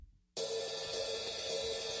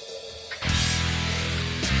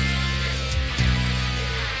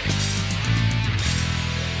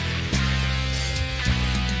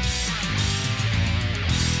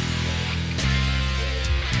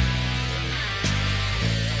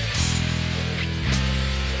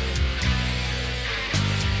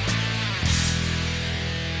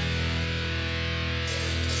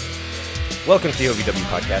Welcome to the OVW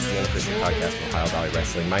podcast, the unofficial podcast of Ohio Valley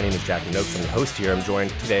Wrestling. My name is Jack Noakes. I'm the host here. I'm joined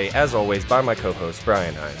today, as always, by my co-host,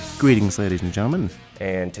 Brian Hines. Greetings, ladies and gentlemen.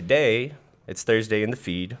 And today, it's Thursday in the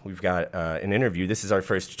feed. We've got an interview. This is our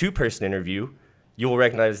first two-person interview. You will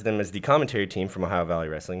recognize them as the commentary team from Ohio Valley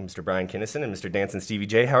Wrestling, Mr. Brian Kinnison and Mr. Danson Stevie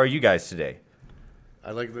J. How are you guys today?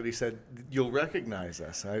 I like that he said, you'll recognize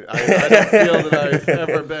us. I don't feel that I've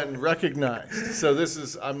ever been recognized. So this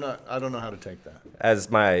is, I don't know how to take that.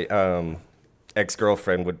 As my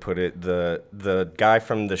ex-girlfriend would put it, the guy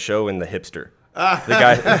from the show and the hipster. The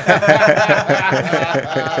guy,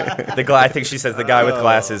 I think she says the guy with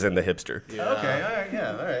glasses and the hipster. Yeah. Okay, all right,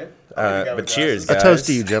 yeah, all right. But cheers, guys. A toast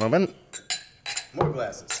to you, gentlemen. More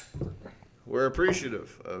glasses. We're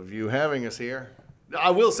appreciative of you having us here. I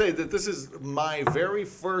will say that this is my very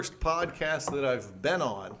first podcast that I've been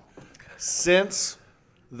on since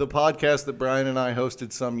the podcast that Brian and I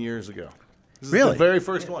hosted some years ago. This is Really? the very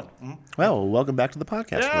first one. Mm-hmm. Well, welcome back to the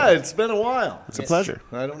podcast. Yeah, world. it's been a while. It's a pleasure.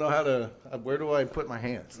 I don't know how to, where do I put my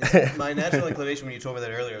hands? My natural inclination when you told me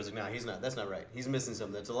that earlier, I was like, no, he's not. That's not right. He's missing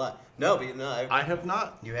something. That's a lot. No, but no, I have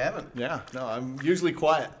not. you haven't. Yeah, no, I'm usually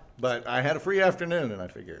quiet. But I had a free afternoon and I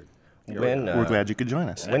figured. We're glad you could join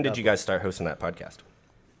us. When did you guys start hosting that podcast?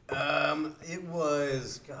 It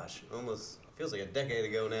was, almost feels like a decade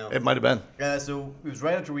ago now. It might have been. So it was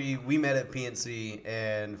right after we met at PNC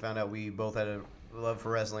and found out we both had a love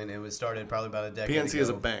for wrestling. It was started probably about a decade ago. PNC is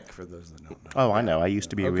a bank, for those that don't know. Oh, I know. I used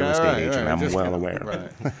to be a real estate agent. I'm Just well kidding. aware.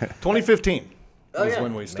 Right. 2015 was yeah.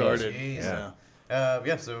 when we started.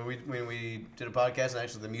 Jeez. So when we did a podcast, and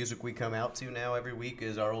actually the music we come out to now every week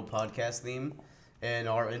is our old podcast theme. And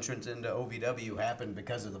our entrance into OVW happened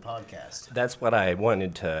because of the podcast. That's what I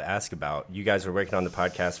wanted to ask about. You guys were working on the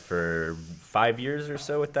podcast for 5 years or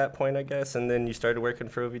so at that point, I guess, and then you started working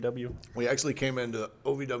for OVW? We actually came into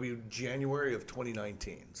OVW January of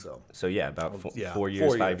 2019. So yeah, about 4 years,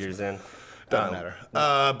 4 5 years. years in. Doesn't matter.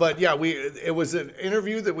 But yeah, it was an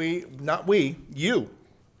interview that you.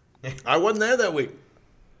 I wasn't there that week.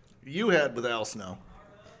 You had with Al Snow.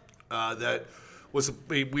 That was,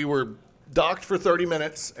 we were docked for 30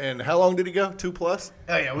 minutes, and how long did he go? 2+?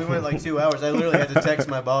 Oh, yeah, we went like 2 hours. I literally had to text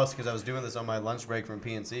my boss because I was doing this on my lunch break from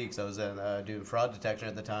PNC because I was doing fraud detection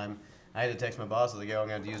at the time. I had to text my boss. I was like, I'm going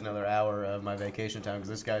to have to use another hour of my vacation time because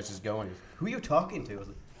this guy's just going. Who are you talking to? I was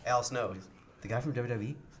like, Al Snow. He's the guy from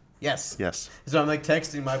WWE? Yes. So I'm like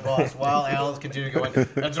texting my boss while Al is continuing going,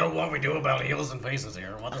 that's what we do about heels and faces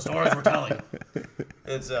here, what the stories we're telling.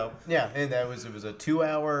 And so, yeah, and it was a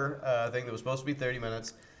 2-hour thing that was supposed to be 30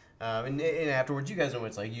 minutes. And afterwards, you guys know what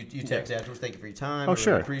it's like. You text afterwards, thank you for your time. Oh, I really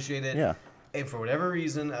sure. appreciate it. Yeah. And for whatever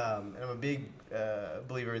reason, and I'm a big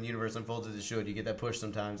believer in the universe unfolds as it should. You get that push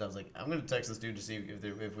sometimes. I was like, I'm going to text this dude to see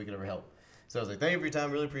if we can ever help. So I was like, thank you for your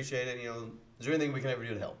time. Really appreciate it. Is there anything we can ever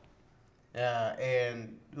do to help?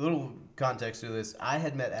 And a little context to this, I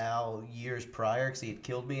had met Al years prior because he had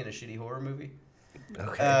killed me in a shitty horror movie.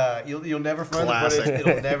 Okay. You'll never find the footage.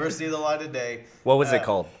 It'll never see the light of day. What was it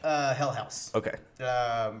called? Hell House. Okay.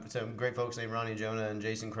 Some great folks named Ronnie Jonah and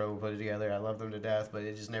Jason Crow put it together. I love them to death, but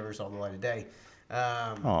it just never saw the light of day.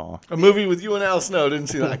 Aw. A movie with you and Al Snow. Didn't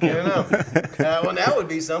see that. I don't know. Well, that would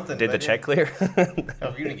be something. Did the check clear?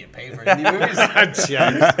 Oh, you didn't get paid for any movies. But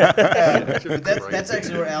that's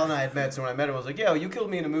actually where Al and I had met. So when I met him, I was like, yo, you killed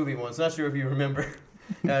me in a movie once. Not sure if you remember.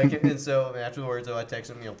 And so afterwards, I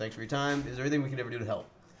text him, thanks for your time. Is there anything we can ever do to help?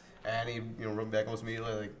 And he, wrote back almost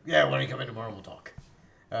immediately, like, yeah, why don't you come in tomorrow and we'll talk.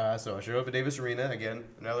 So I showed up at Davis Arena again,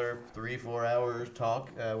 another 3-4 hours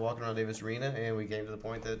talk, walking around Davis Arena, and we came to the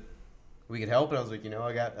point that we could help. And I was like,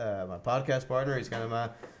 I got my podcast partner. He's kind of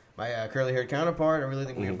my curly-haired counterpart. I really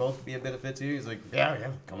think we can both be a benefit to you. He's like,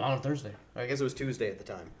 yeah, come on Thursday. I guess it was Tuesday at the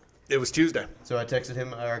time. It was Tuesday. So I texted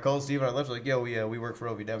him, or I called Steve, and I left, like, yo, we work for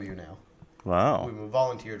OVW now. Wow. We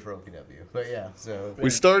volunteered for OVW. But yeah, so. We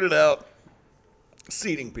started out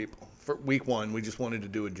seating people. For week one, we just wanted to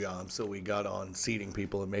do a job, so we got on seating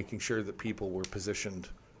people and making sure that people were positioned,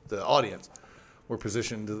 the audience were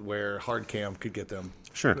positioned where hard cam could get them.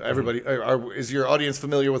 Sure. Everybody, is your audience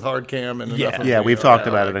familiar with hard cam? And Yeah, we've talked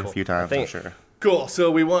about it a few times, I'm sure. Cool. So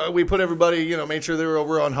we put everybody, made sure they were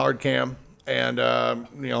over on hard cam, and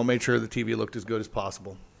made sure the TV looked as good as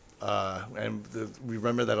possible. We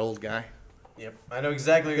remember that old guy. Yep, I know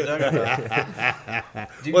exactly what you're talking about.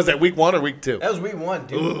 Dude, was that week 1 or week 2? That was week 1,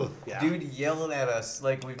 dude. Yeah. Dude yelling at us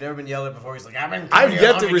like we've never been yelled at before. He's like, I've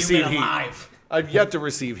yet to receive heat. I've yet to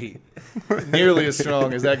receive heat nearly as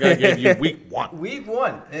strong as that guy gave you week 1. Week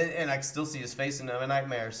 1, and I can still see his face in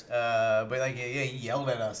nightmares. But like, yeah, he yelled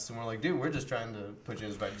at us, and we're like, dude, we're just trying to put you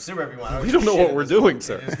in his bed. Sit wherever you want. We don't know what we're doing,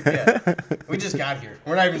 sir. We just got here.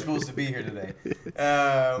 We're not even supposed to be here today.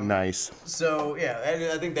 Nice. So yeah,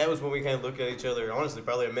 and I think that was when we kind of looked at each other. Honestly,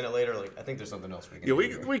 probably a minute later, like, I think there's something else we can.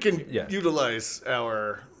 Yeah, we can utilize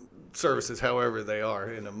our services however they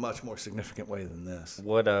are in a much more significant way than this.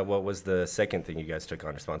 What was the second thing you guys took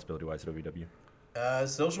on responsibility-wise at OVW?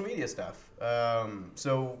 Social media stuff. Our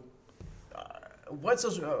social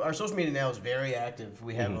media now is very active.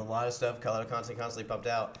 We have a lot of stuff, a lot of content constantly pumped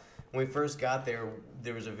out. When we first got there,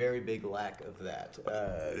 there was a very big lack of that.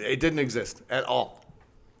 It didn't exist at all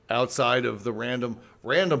outside of the random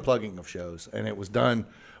plugging of shows, and it was done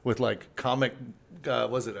with like Comic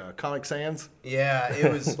Sans? Yeah,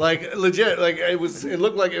 it was like legit. Like it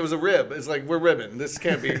looked like it was a rib. It's like, we're ribbing. This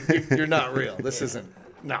can't be. You're not real. This isn't.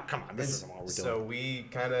 No, come on. This isn't what we're doing. So we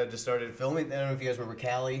kind of just started filming. I don't know if you guys remember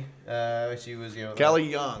Callie. She was, Callie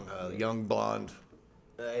Young, young blonde,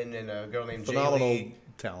 and then a girl named phenomenal Jaylee.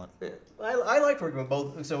 talent. I liked working with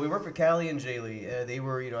both. So we worked with Callie and Jaylee. They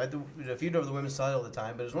were, at a feud over the women's title all the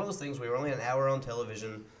time. But it was one of those things. We were only an hour on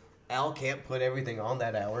television. Al can't put everything on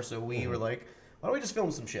that hour, so we were like, why don't we just film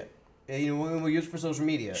some shit? And, we use it for social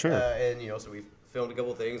media. Sure. So we filmed a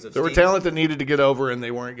couple things. There were talent that needed to get over, and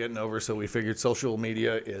they weren't getting over, so we figured social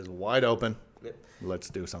media is wide open. Yep. Let's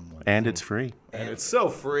do something with it. And it's free. And it's so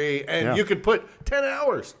free, and you could put 10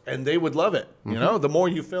 hours, and they would love it. The more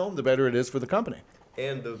you film, the better it is for the company.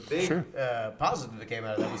 And the big positive that came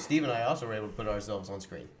out of that was Steve and I also were able to put ourselves on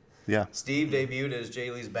screen. Yeah. Steve debuted as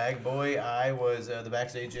Jaylee's bag boy. I was the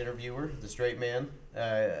backstage interviewer, the straight man.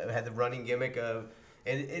 Had the running gimmick of,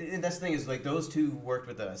 and that's the thing is, like, those two worked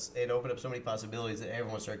with us. It opened up so many possibilities that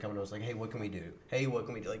everyone started coming to us like, hey, what can we do? Hey, what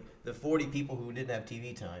can we do? Like the 40 people who didn't have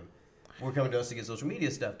TV time were coming to us to get social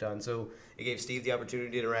media stuff done. So it gave Steve the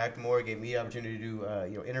opportunity to interact more. It gave me the opportunity to do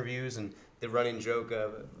interviews, and the running joke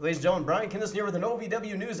of, ladies and gentlemen, Brian Kinnis here with an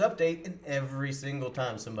OVW news update, and every single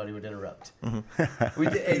time somebody would interrupt. We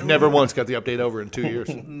did, Never once got the update over in 2 years.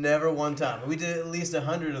 Never one time. We did at least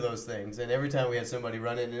 100 of those things, and every time we had somebody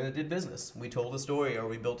run in and it did business. We told a story or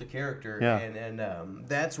we built a character, and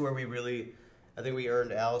that's where we really, I think we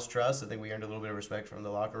earned Al's trust. I think we earned a little bit of respect from the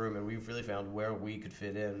locker room, and we really found where we could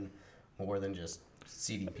fit in more than just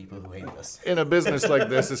seating people who hate us. In a business like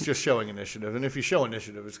this, it's just showing initiative, and if you show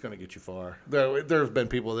initiative, it's going to get you far. There have been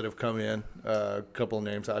people that have come in, a couple of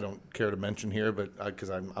names I don't care to mention here, but because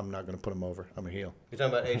I'm not going to put them over. I'm a heel. You're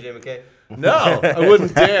talking about AJ McKay? No, I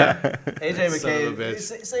wouldn't dare. AJ Son of a McKay,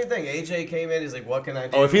 bitch. same thing. AJ came in, he's like, what can I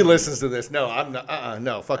do? Oh, if he listens to this, no, I'm not.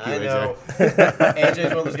 No, fuck you, I AJ. know. AJ's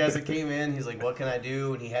one of those guys that came in, he's like, what can I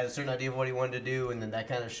do? And he had a certain idea of what he wanted to do, and then that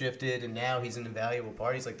kind of shifted, and now he's an invaluable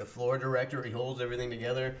part. He's like the floor director. He holds everything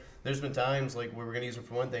together. There's been times like where we're going to use him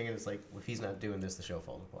for one thing, and it's like, well, if he's not doing this, the show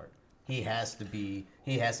falls apart. He has to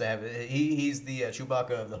have it. He's the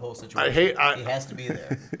Chewbacca of the whole situation. He has to be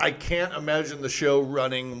there. I can't imagine the show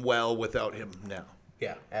running well without him now.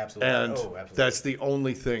 Yeah, absolutely. And absolutely. that's the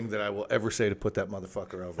only thing that I will ever say to put that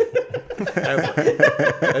motherfucker over. Ever.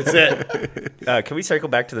 That's it. Can we circle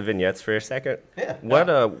back to the vignettes for a second? Yeah.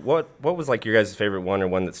 What was like your guys' favorite one, or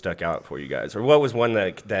one that stuck out for you guys, or what was one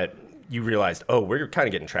that you realized, oh, we're kind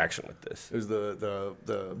of getting traction with this? It was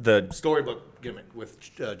the storybook gimmick with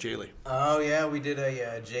Jaylee. Oh yeah, we did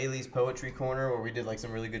a Jaylee's Poetry Corner where we did like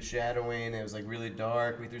some really good shadowing. It was like really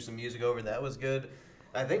dark. We threw some music over. That was good.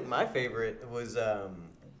 I think my favorite was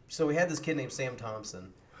so we had this kid named Sam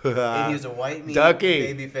Thompson. And he was a white meat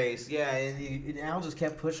baby face. Yeah, and Al just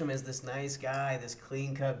kept pushing him as this nice guy, this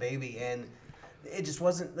clean cut baby, and it just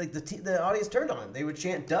wasn't like the audience turned on him. They would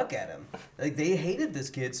chant "duck" at him. Like they hated this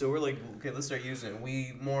kid. So we're like, okay, let's start using it.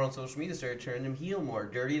 We more on social media started turning him heel more,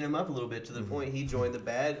 dirtying him up a little bit to the point he joined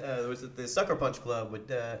there was the Sucker Punch Club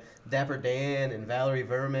with Dapper Dan and Valerie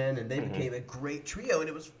Verman, and they became a great trio, and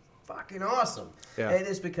it was fucking awesome. Yeah. And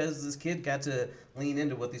it's because this kid got to lean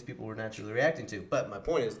into what these people were naturally reacting to. But my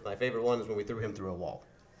point is, my favorite one is when we threw him through a wall.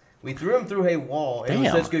 We threw him through a wall, and it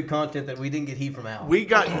was such good content that we didn't get heat from Al. We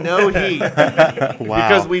got no heat. Wow.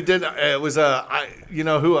 Because we did. It was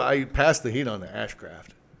who I passed the heat on to Ashcraft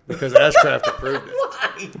because Ashcraft approved it.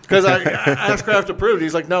 Why? Because Ashcraft approved.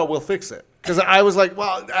 He's like, no, we'll fix it. Because I was like,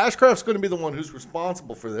 well, Ashcraft's going to be the one who's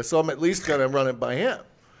responsible for this, so I'm at least going to run it by him.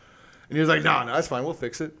 And he was like, no, that's fine. We'll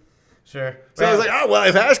fix it. Sure. So I was like, oh, well,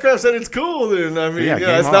 if Ashcraft said it's cool, then, I mean,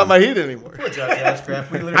 it's not my heat anymore. Poor Judge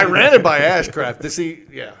Ashcraft. I ran it by Ashcraft to see,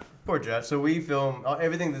 Poor Judge. So we film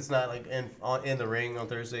everything that's not like in the ring on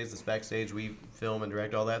Thursdays, the backstage, we film and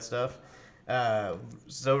direct all that stuff.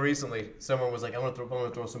 So recently, someone was like, I'm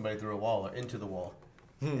gonna throw somebody through a wall or into the wall.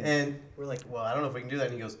 And we're like, well, I don't know if we can do that.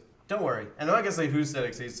 And he goes, don't worry. And I'm not going to say who said it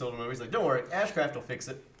because he's told him. He's like, don't worry, Ashcraft will fix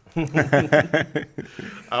it.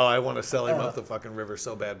 Oh, I want to sell him up the fucking river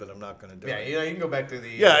so bad, but I'm not going to do it. Yeah, you can go back to the...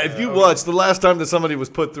 Yeah, if you watch the last time that somebody was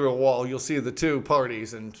put through a wall, you'll see the two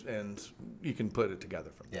parties, and you can put it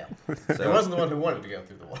together from there. Yeah. So it wasn't the one who wanted to go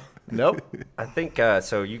through the wall. Nope. I think,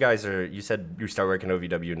 so you guys you said you start working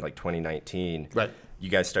OVW in like 2019. Right. You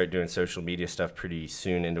guys start doing social media stuff pretty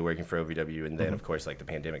soon into working for OVW, and then, of course, like the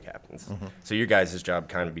pandemic happens. So your guys' job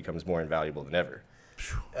kind of becomes more invaluable than ever.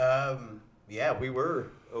 Yeah, we were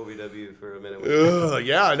OVW for a minute.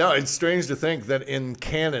 Yeah, I know. It's strange to think that in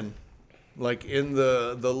canon, like in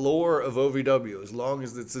the lore of OVW, as long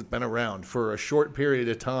as it's been around for a short period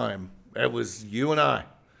of time, it was you and I.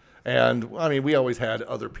 And, I mean, we always had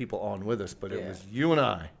other people on with us, but it was you and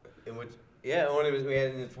I. And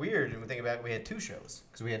it's weird, and we think about it, we had two shows.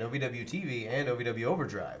 Because we had OVW TV and OVW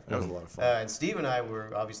Overdrive. That was a lot of fun. And Steve and I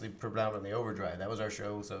were obviously predominantly Overdrive. That was our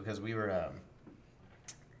show, so because we were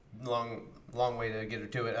long way to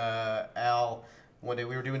get to it. Al, one day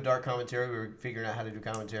we were doing dark commentary. We were figuring out how to do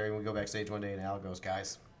commentary, and we go backstage one day, and Al goes,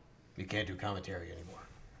 guys, you can't do commentary anymore.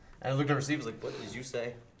 And I looked over Steve, was like, what did you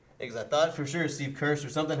say? Because I thought for sure Steve cursed or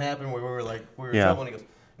something happened where we were in trouble, and he goes,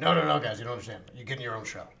 no, guys, you don't understand. You're getting your own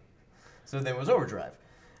show. So then it was Overdrive.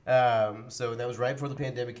 So that was right before the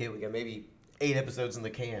pandemic hit. We got maybe 8 episodes in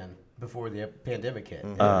the can before the pandemic hit.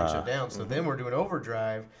 And everything shut down. So then we're doing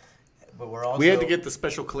Overdrive, but we're also... We had to get the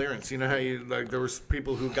special clearance. You know how there was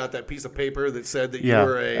people who got that piece of paper that said that you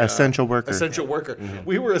were a... essential worker. Essential worker.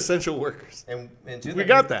 We were essential workers. And we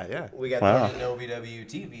got that, yeah. We got that in OVW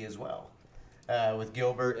TV as well. With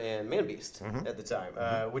Gilbert and Manbeast at the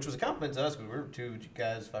time, which was a compliment to us because we were two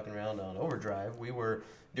guys fucking around on Overdrive. We were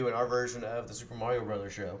doing our version of the Super Mario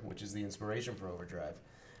Brothers show, which is the inspiration for Overdrive.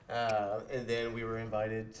 And then we were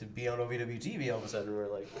invited to be on OVW TV all of a sudden. We were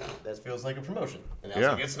like, that feels like a promotion. And I was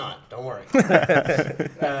like, it's not. Don't worry.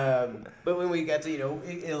 But when we got to,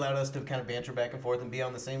 it allowed us to kind of banter back and forth and be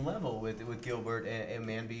on the same level with Gilbert and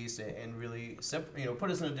Manbeast and really, put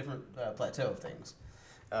us in a different plateau of things.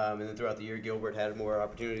 And then throughout the year, Gilbert had more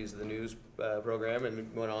opportunities in the news program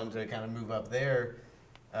and went on to kind of move up there.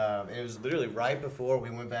 And it was literally right before we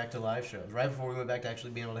went back to live shows, right before we went back to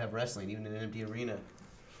actually being able to have wrestling, even in an empty arena.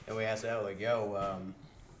 And we asked Al, like, yo,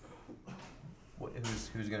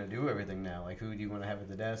 who's going to do everything now? Like, who do you want to have at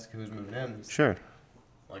the desk? Who's moving in? Sure.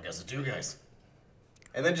 Well, I guess the two guys.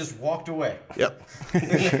 And then just walked away. Yep.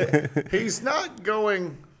 He's not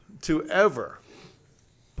going to ever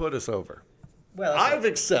put us over. Well, I've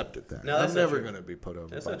accepted that. No, that's I'm not never true. going to be put over.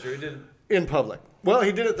 That's not true. He did In public. Well,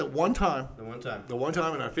 he did it the one time. the one time. The one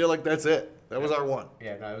time, and I feel like that's it. That was our one.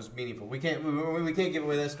 Yeah, no, it was meaningful. We can't give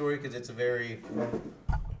away that story because it's a very...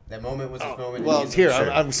 That moment was his moment. Well, here,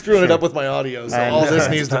 I'm screwing it up with my audio, so all this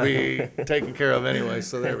needs to be taken care of anyway.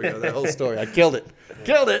 So there we go. That whole story. I killed it.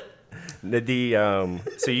 Killed it.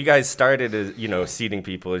 So you guys started as, seating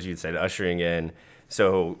people, as you said, ushering in.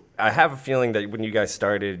 So I have a feeling that when you guys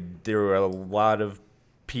started, there were a lot of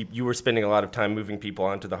people. You were spending a lot of time moving people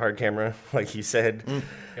onto the hard camera, like you said.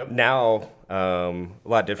 Yep. Now, a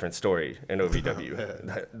lot different story in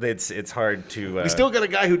OVW. It's hard to. We still got a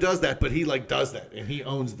guy who does that, but he does that, and he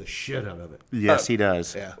owns the shit out of it. Yes, he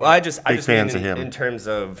does. Yeah. Well, I just fans mean of him. in terms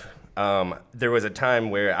of. There was a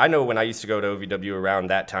time where I know when I used to go to OVW around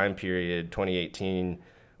that time period, 2018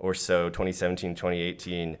 or so, 2017,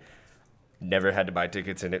 2018, never had to buy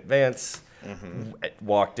tickets in advance. Could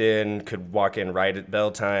walk in right at bell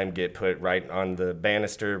time, get put right on the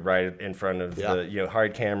banister, right in front of the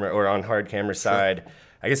hard camera or on hard camera side.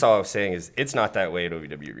 I guess all I was saying is it's not that way at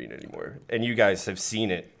OVW Arena anymore, and you guys have seen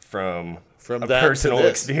it from a that personal to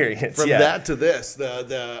this. experience. From that to this,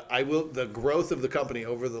 the growth of the company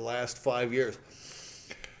over the last 5 years.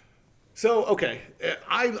 So okay,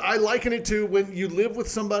 I liken it to when you live with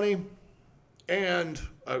somebody, and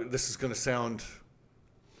this is going to sound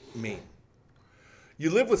mean. You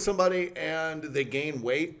live with somebody and they gain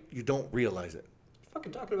weight, you don't realize it.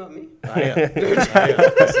 Fucking talking about me? I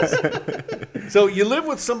am. So you live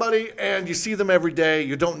with somebody and you see them every day.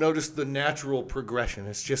 You don't notice the natural progression.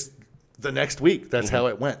 It's just the next week. That's how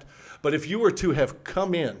it went. But if you were to have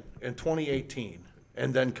come in 2018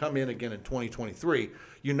 and then come in again in 2023,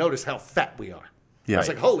 you notice how fat we are. Yeah. It's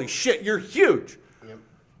like, holy shit, you're huge. Yep.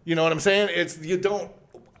 You know what I'm saying?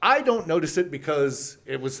 I don't notice it because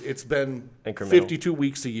it's been Incremental. 52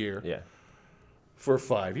 weeks a year for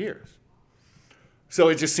 5 years. So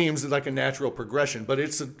it just seems like a natural progression, but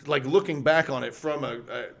it's like looking back on it from a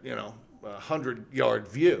 100-yard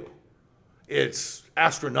view. it's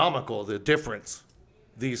astronomical the difference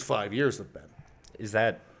these 5 years have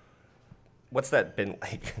been. What's that been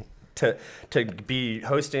like to be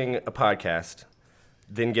hosting a podcast,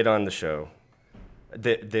 then get on the show,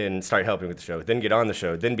 then start helping with the show, then get on the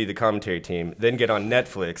show, then be the commentary team, then get on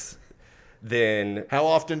Netflix, then How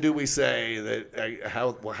often do we say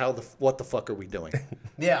that? What the fuck are we doing?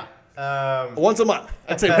 Yeah. Once a month.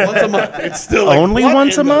 I'd say once a month. It's still like, Only what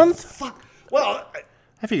once in a the month? Fuck. Well,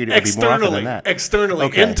 I figured it would be more often than that. externally,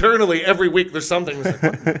 Okay. internally, every week there's something. That's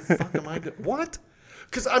like, what the fuck am I doing? What?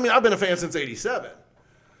 Because I mean, I've been a fan since '87.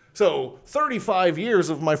 So 35 years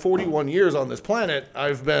of my 41 years on this planet,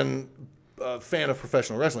 I've been a fan of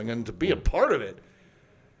professional wrestling, and to be a part of it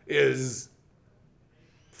is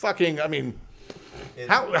fucking. I mean,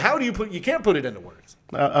 how do you can't put it into words.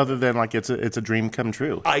 Other than like it's a dream come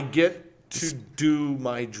true. I get to do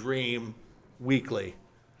my dream weekly.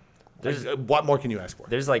 What more can you ask for?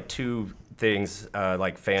 there's like two things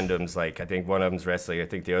like fandoms. Like I think one of them's wrestling. I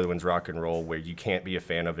think the other one's rock and roll, where you can't be a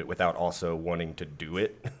fan of it without also wanting to do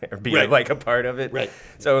it or be Right. like a part of it. Right.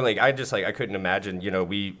 So like I couldn't imagine.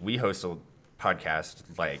 We host a podcast.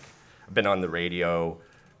 Like I've been on the radio.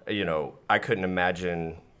 I couldn't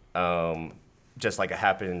imagine just like a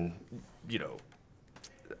happen.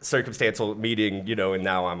 Circumstantial meeting. And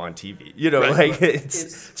now I'm on TV. Right. Like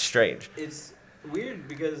it's strange. It's weird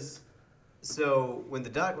because when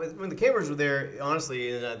the cameras were there,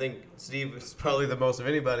 honestly, and I think Steve is probably the most of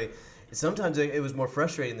anybody. Sometimes it was more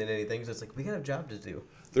frustrating than anything. Because it's like we got a job to do.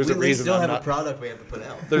 There's we a reason still I'm have not- a product we have to put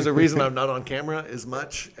out. There's a reason I'm not on camera as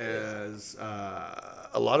much as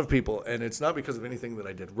a lot of people, and it's not because of anything that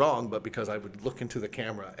I did wrong, but because I would look into the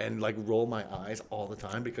camera and like roll my eyes all the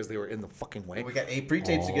time because they were in the fucking way. We got 8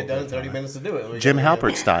 pre-tapes to get done in 30 minutes to do it. Jim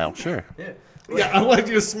Halpert style, sure. Yeah. Yeah, I like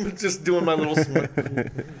just doing my little.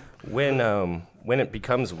 When it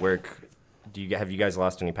becomes work, have you guys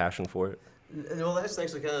lost any passion for it? Well, that's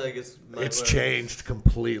actually kind of like It's changed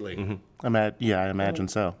completely. I imagine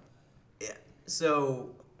so. Yeah. So,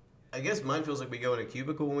 I guess mine feels like we go in a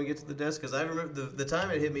cubicle when we get to the desk because I remember the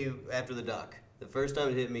time it hit me after the doc. The first time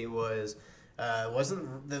it hit me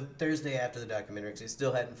wasn't the Thursday after the documentary because it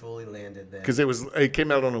still hadn't fully landed then. Because it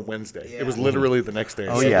came out on a Wednesday. Yeah. It was literally the next day.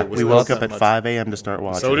 Oh So yeah, there was we not woke that up at much. 5 a.m. to start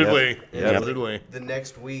watching. So did Yep. we. Yeah, so did we. The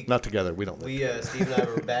next week, Not together. We don't. we Steve and I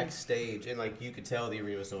were backstage and like you could tell the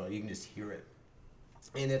arena was sold out. You can just hear it,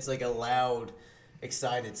 and it's like a loud,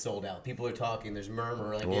 excited sold out. People are talking. There's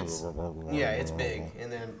murmur. Like it's big.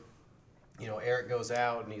 And then Eric goes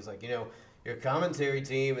out and he's like, your commentary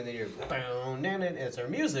team, and then you're and it's our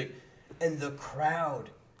music, and the crowd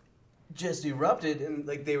just erupted, and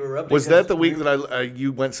like they were erupting. Was that the week that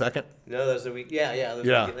you went second? No, that was the week. Yeah. That was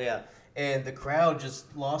Yeah. The week, yeah. And the crowd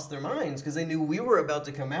just lost their minds because they knew we were about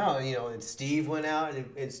to come out. And Steve went out,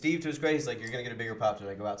 and Steve, to his credit, he's like, "You're gonna get a bigger pop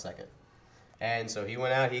tonight. Go out second." And so he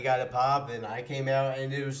went out. He got a pop, and I came out,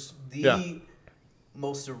 and it was the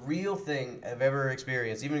most surreal thing I've ever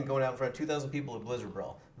experienced. Even going out in front of 2,000 people at Blizzard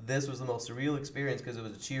Brawl, this was the most surreal experience because it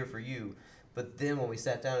was a cheer for you. But then when we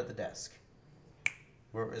sat down at the desk,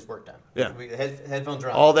 it's work time. Yeah. Headphones are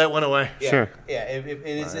on. All that went away. Yeah. Sure. Yeah, and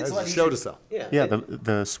it's That's a lot a easier. show to sell. Yeah. Yeah,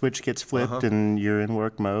 the switch gets flipped and you're in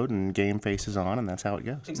work mode and game faces on and that's how it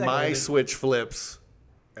goes. Exactly. My switch flips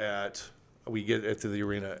we get to the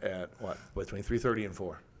arena at between 3:30 and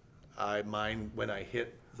 4. Mine when I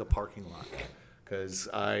hit the parking lot because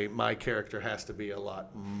my character has to be a lot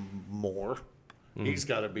more. He's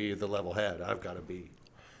got to be the level head. I've got to be,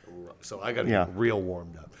 so I got to get real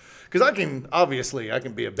warmed up because I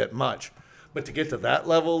can be a bit much, but to get to that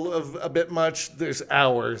level of a bit much, there's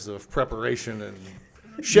hours of preparation and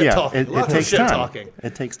shit talking. It Lots of takes shit time. talking.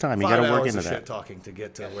 It takes time. You 5 got to work hours into of that. shit talking to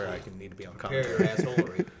get to where I need to be on Prepare commentary. your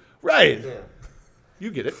assholery. Right. Yeah.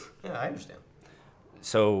 You get it. Yeah, I understand.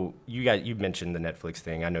 So you mentioned the Netflix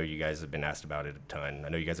thing. I know you guys have been asked about it a ton. I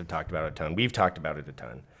know you guys have talked about it a ton. We've talked about it a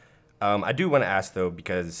ton. I do want to ask though,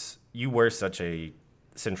 because you were such a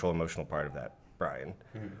central emotional part of that, Brian.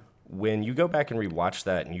 Mm-hmm. When you go back and rewatch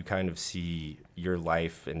that, and you kind of see your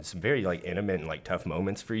life and some very intimate and tough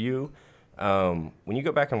moments for you, when you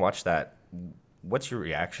go back and watch that, what's your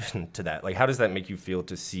reaction to that? How does that make you feel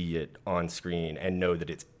to see it on screen and know that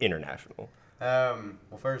it's international? Well,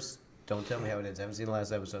 first, don't tell me how it ends. I haven't seen the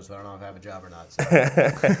last episode, so I don't know if I have a job or not. So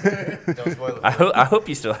don't spoil it. I hope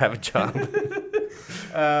you still have a job.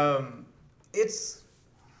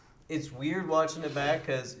 It's weird watching it back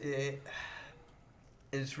because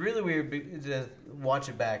it's really weird to watch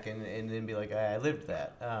it back and then be like, I lived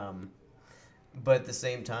that. But at the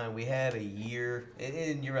same time, we had a year,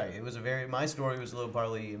 and you're right. It was my story was a little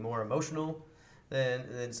partly more emotional,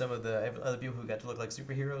 than some of the other people who got to look like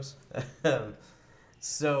superheroes.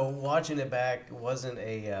 So watching it back wasn't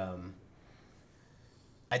a.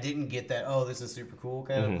 I didn't get that, oh, this is super cool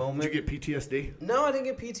kind of moment. Did you get PTSD? No, I didn't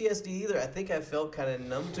get PTSD either. I think I felt kind of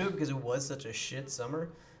numb to it because it was such a shit summer.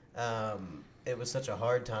 It was such a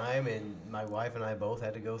hard time, and my wife and I both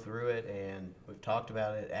had to go through it, and we've talked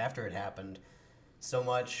about it after it happened so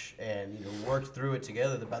much and worked through it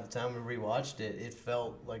together that by the time we rewatched it, it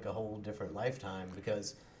felt like a whole different lifetime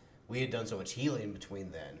because we had done so much healing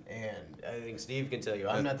between then. And I think Steve can tell you,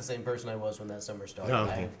 I'm not the same person I was when that summer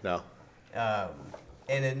started. No.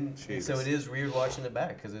 And then, Jesus. so it is weird watching it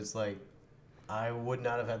back because it's like, I would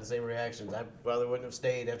not have had the same reactions. I probably wouldn't have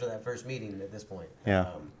stayed after that first meeting at this point. Yeah.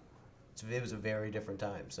 It was a very different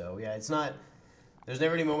time. So, yeah, it's not, there's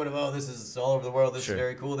never any moment of, oh, this is all over the world, this Sure. is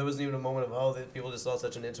very cool. There wasn't even a moment of, oh, people just saw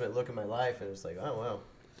such an intimate look in my life, and it was like, oh, wow,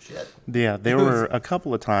 shit. Yeah, there were a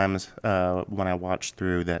couple of times when I watched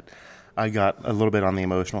through that I got a little bit on the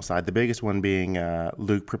emotional side. The biggest one being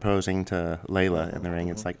Luke proposing to Layla in the ring.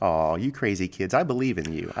 It's like, oh, you crazy kids. I believe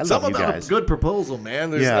in you. I love Something you about guys. a good proposal,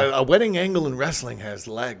 man. There's Yeah. a wedding angle in wrestling has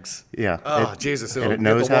legs. Yeah. Oh, Jesus. and It'll it get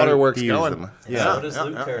knows the how to waterworks use going. them. So does Yeah,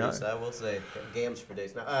 Luke yeah, Curtis, yeah. I will say. Gams for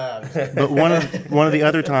days. No, But one of the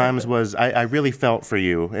other times was I really felt for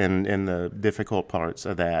you in the difficult parts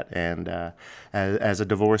of that. And as a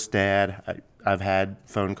divorced dad, I've had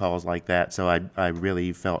phone calls like that, so I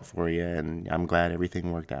really felt for you, and I'm glad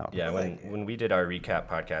everything worked out. Yeah, when we did our recap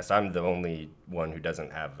podcast, I'm the only one who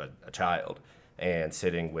doesn't have a child. And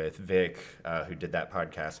sitting with Vic, who did that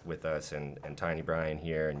podcast with us, and Tiny Brian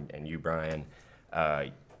here, and you, Brian,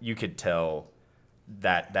 you could tell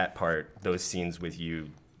that part, those scenes with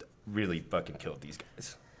you, really fucking killed these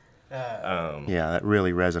guys. Yeah, that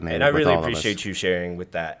really resonated And I with really all of us. appreciate you sharing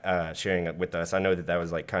with that, sharing it with us. I know that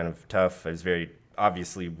was like kind of tough. It was very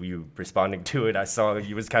obviously you responding to it. I saw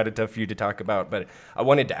it was kind of tough for you to talk about, but I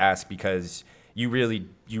wanted to ask because you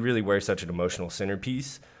really were such an emotional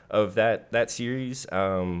centerpiece of that series.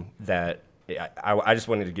 That I just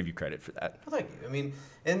wanted to give you credit for that. Well, thank you. I mean,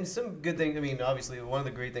 and some good things. I mean, obviously, one of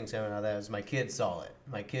the great things coming out of that is my kid saw it.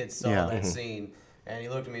 My kid saw Yeah. that scene, and he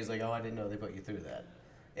looked at me. He's like, "Oh, I didn't know they put you through that."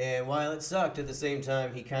 And while it sucked, at the same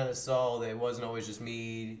time, he kind of saw that it wasn't always just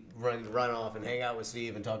me run off and hang out with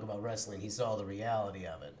Steve and talk about wrestling. He saw the reality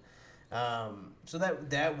of it. So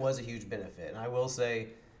that was a huge benefit. And I will say,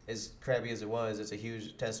 as crappy as it was, it's a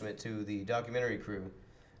huge testament to the documentary crew.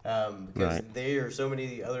 Because Right. there are so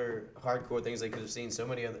many other hardcore things they could have seen, so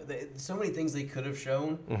many things they could have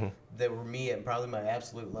shown that were me at probably my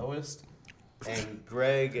absolute lowest. And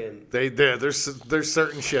Greg and There's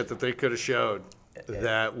certain shit that they could have showed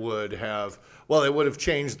that would have, well, it would have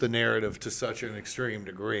changed the narrative to such an extreme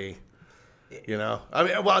degree. You know? I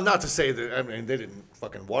mean, well, not to say that, I mean, they didn't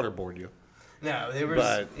fucking waterboard you. no, they were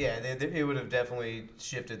But- it would have definitely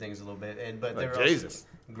shifted things a little bit. But they Like, were Jesus.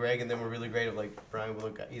 also, Greg and them were really great. Of like Brian,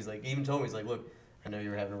 look, he's like even told me he's like, look, I know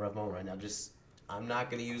you're having a rough moment right now. Just I'm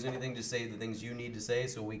not going to use anything to say the things you need to say,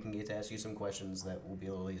 so we can get to ask you some questions that will be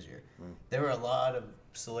a little easier. There were a lot of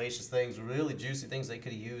salacious things, really juicy things they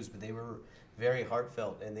could have used, but they were very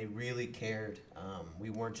heartfelt and they really cared. We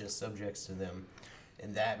weren't just subjects to them,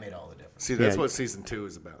 and that made all the difference. See, that's Yeah. what season 2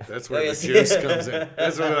 is about. That's where yeah. the juice comes in.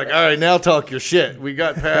 That's where they're like, all right, now talk your shit. We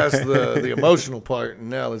got past the emotional part, and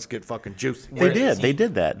now let's get fucking juicy. They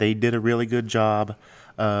did that. They did a really good job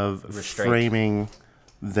of Restraint. framing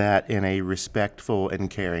that in a respectful and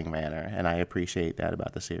caring manner, and I appreciate that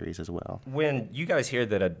about the series as well. When you guys hear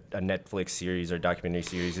that a Netflix series or documentary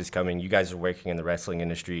series is coming, you guys are working in the wrestling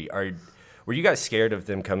industry. Were you guys scared of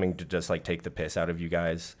them coming to just like take the piss out of you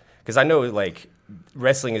guys? Because I know like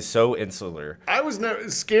wrestling is so insular. I was never,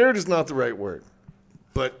 scared is not the right word,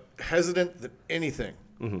 but hesitant that anything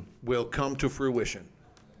will come to fruition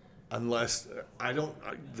unless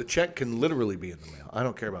the check can literally be in the mail. I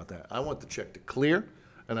don't care about that. I want the check to clear,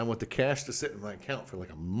 and I want the cash to sit in my account for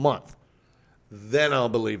like a month. Then I'll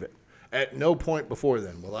believe it. At no point before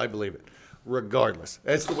then will I believe it, regardless.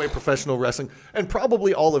 That's the way professional wrestling and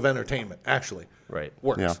probably all of entertainment actually Right.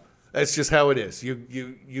 works. Yeah. That's just how it is.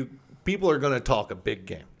 You people are going to talk a big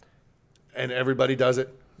game, and everybody does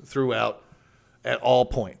it throughout at all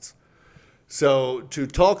points. So to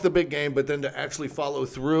talk the big game, but then to actually follow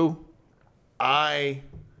through, I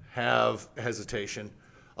have hesitation.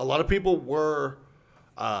 A lot of people were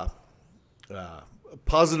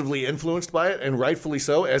positively influenced by it, and rightfully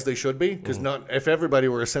so, as they should be, because if everybody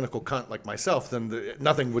were a cynical cunt like myself, then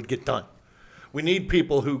nothing would get done. We need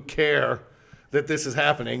people who care that this is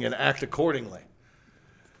happening and act accordingly.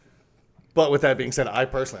 But with that being said, I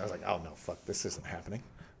personally, I was like, oh no, fuck, this isn't happening.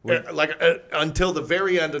 Until the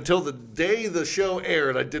very end, until the day the show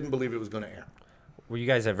aired, I didn't believe it was going to air. Were you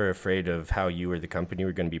guys ever afraid of how you or the company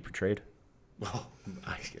were going to be portrayed? Well,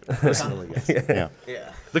 personally, yes.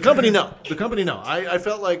 Yeah. The company, no. I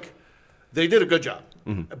felt like they did a good job.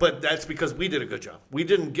 But that's because we did a good job. We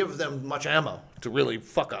didn't give them much ammo to really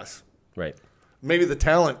fuck us. Right. Maybe the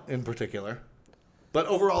talent in particular. But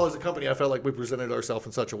overall, as a company, I felt like we presented ourselves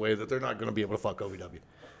in such a way that they're not going to be able to fuck OVW.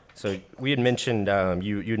 So we had mentioned,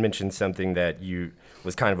 you had mentioned something that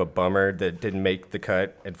was kind of a bummer that didn't make the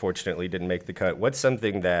cut, unfortunately didn't make the cut. What's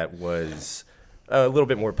something that was a little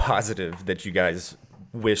bit more positive that you guys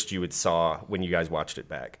wished you had saw when you guys watched it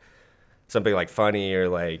back? Something like funny or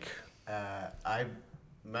like...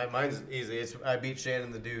 Mine's easy. I beat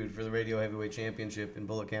Shannon the Dude for the Radio Heavyweight Championship in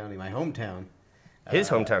Bullitt County, my hometown. His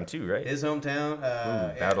hometown too, right? His hometown.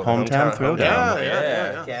 Battle Hometown throwdown.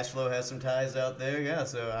 Yeah. Cashflow has some ties out there, yeah.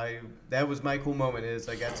 So that was my cool moment. Is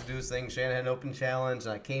I got to do his thing. Shannon had an open challenge,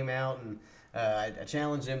 and I came out and I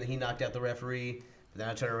challenged him. That he knocked out the referee. But then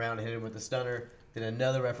I turned around and hit him with the stunner. Then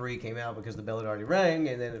another referee came out because the bell had already rang,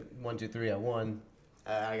 and then 1, 2, 3, I won.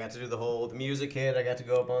 I got to do the music hit. I got to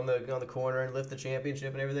go up on the corner and lift the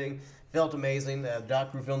championship and everything. Felt amazing.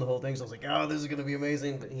 Doc Crew filmed the whole thing, so I was like, oh, this is going to be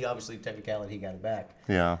amazing. But he obviously, technicality, he got it back.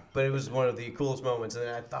 Yeah. But it was one of the coolest moments. And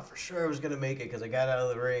then I thought for sure I was going to make it because I got out of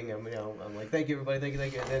the ring. I'm like, thank you, everybody. Thank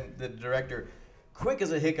you. And then the director, quick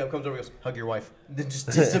as a hiccup, comes over and goes, hug your wife. And then just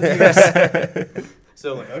disappears.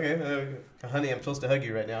 So I'm like, okay, honey, I'm supposed to hug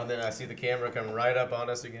you right now. And then I see the camera come right up on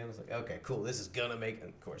us again. It's like, okay, cool. This is going to make it,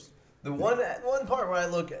 of course. The one part where I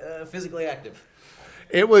look physically active.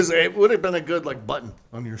 It would have been a good button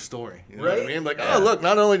on your story. You know what I mean? Like, oh, look,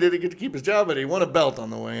 not only did he get to keep his job, but he won a belt on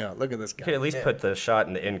the way out. Look at this guy. You could at least put the shot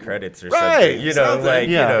in the end credits or Right, something.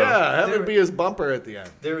 something. Yeah. Have it be his bumper at the end.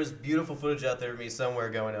 There is beautiful footage out there of me somewhere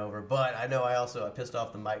going over, but I know I pissed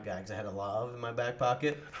off the mic guy because I had a love in my back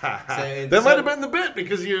pocket. That might have been the bit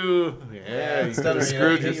because you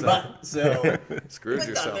screwed yourself. Screwed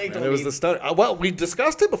yourself, man. It was the stunner. Well, we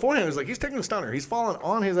discussed it beforehand. It was like, he's taking a stunner. He's falling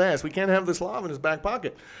on his ass. We can't have this lob in his back pocket.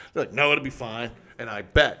 They're like, no, it'll be fine. And I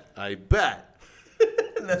bet.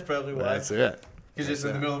 That's probably why. That's it. He's just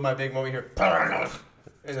in the middle of my big moment here. And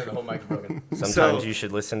then the whole mic's broken. Sometimes you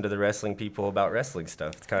should listen to the wrestling people about wrestling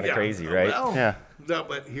stuff. It's kind of crazy, right? Well, Yeah. No,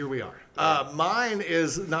 but here we are. Mine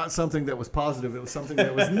is not something that was positive. It was something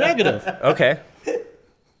that was negative. Okay.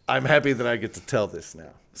 I'm happy that I get to tell this now.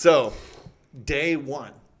 So, day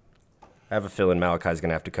one. I have a feeling Malachi's going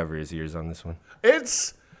to have to cover his ears on this one.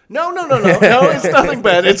 It's... No, it's nothing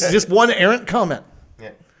bad. It's just one errant comment. Yeah.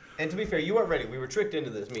 And to be fair, you weren't ready. We were tricked into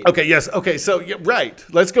this meeting. Okay, yes. Okay, so, yeah, right.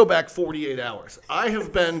 Let's go back 48 hours. I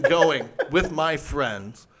have been going with my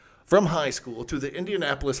friends from high school to the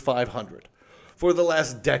Indianapolis 500 for the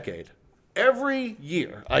last decade. Every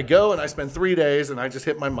year, I go and I spend 3 days, and I just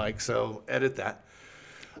hit my mic, so edit that.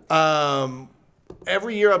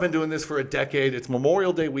 Every year I've been doing this for a decade. It's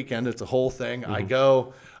Memorial Day weekend. It's a whole thing. I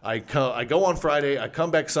go on Friday. I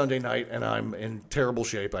come back Sunday night, and I'm in terrible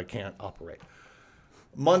shape. I can't operate.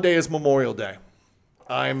 Monday is Memorial Day.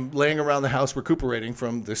 I'm laying around the house recuperating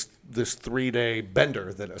from this 3-day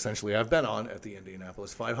bender that essentially I've been on at the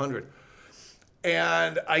Indianapolis 500.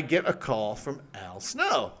 And I get a call from Al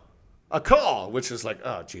Snow. A call, which is like,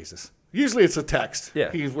 oh, Jesus. Usually it's a text.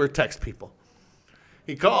 Yeah. We're text people.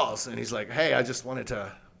 He calls, and he's like, hey, I just wanted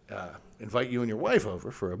to invite you and your wife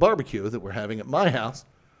over for a barbecue that we're having at my house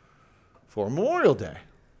for Memorial Day.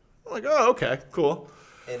 I'm like, oh, okay, cool.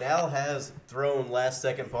 And Al has thrown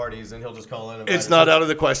last-second parties, and he'll just call in. It's not out of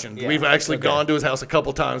the question. Yeah. We've actually gone to his house a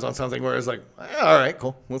couple times on something where it's like, all right,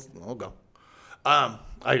 cool, I'll go. I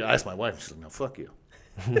asked my wife, she's like, no, fuck you.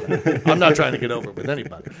 I'm not trying to get over it with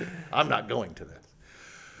anybody. I'm not going to this.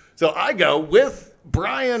 So I go with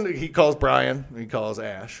Brian. He calls Brian. He calls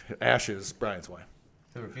Ash. Ash is Brian's wife.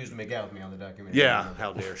 Who refused to make out with me on the documentary. Yeah,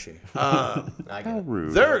 how dare she? I get How it.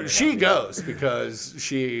 rude. She goes because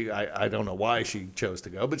I don't know why she chose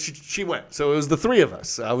to go, but she went. So it was the three of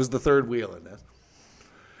us. I was the third wheel in this.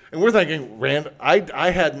 And we're thinking, Rand,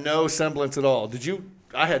 I had no semblance at all. Did you?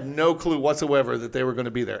 I had no clue whatsoever that they were going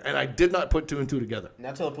to be there. And I did not put two and two together.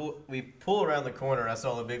 Not until we pull around the corner, I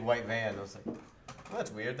saw the big white van. I was like, well,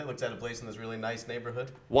 that's weird. That looks out of place in this really nice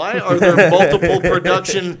neighborhood. Why are there multiple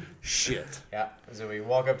production shit? Yeah. So we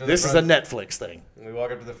walk up to the This is front. a Netflix thing. We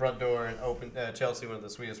walk up to the front door and open. Chelsea, one of the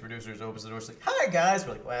sweetest producers, opens the door. She's like, "Hi guys."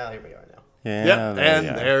 We're like, "Well, here we are now." Yeah, Yep,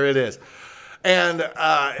 and there it is. And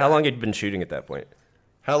How long had you been shooting at that point?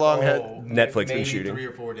 how long had... Netflix been maybe shooting? 3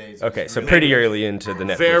 or 4 days. Okay, It's so really pretty early. early into the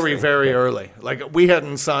Netflix Very, thing. very early. Like, we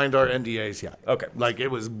hadn't signed our NDAs yet. Okay. Like, it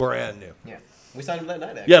was brand new. Yeah. We signed him that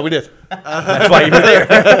night, actually. Yeah, we did. That's why you were there.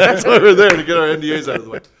 That's why we're there, to get our NDAs out of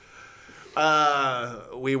the way.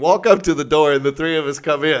 We walk up to the door, and the three of us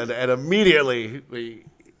come in, and immediately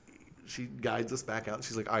she guides us back out. And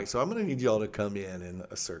she's like, all right, so I'm going to need y'all to come in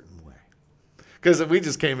a certain way. Because we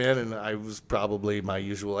just came in, and I was probably my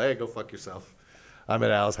usual, hey, go fuck yourself. I'm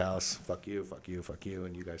at Al's house. Fuck you, fuck you, fuck you.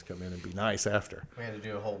 And you guys come in and be nice after. We had to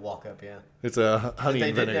do a whole walk up, yeah. It's a honey That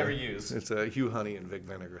and they vinegar. did never use. It's a Hugh Honey and Vic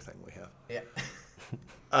Vinegar thing we have. Yeah.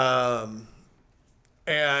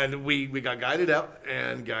 And we got guided out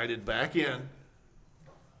and guided back in.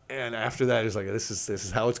 And after that, it's like, this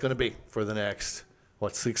is how it's going to be for the next,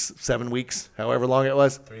 6, 7 weeks, however long it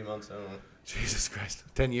was. 3 months, I don't know. Jesus Christ.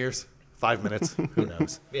 10 years, 5 minutes, who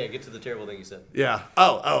knows? Yeah, get to the terrible thing you said. Yeah.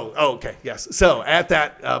 Oh, okay. Yes. So at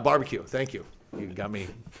that barbecue, thank you. You got me.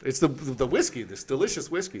 It's the whiskey, this delicious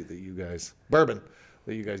whiskey that you guys, bourbon,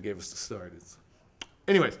 that you guys gave us to start.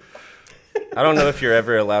 Anyways. I don't know if you're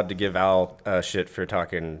ever allowed to give Al shit for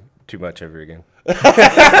talking too much ever again.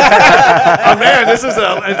 Oh man, this is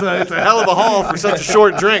it's a hell of a haul for such a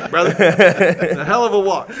short drink, brother. It's a hell of a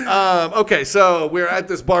walk. Okay, so we're at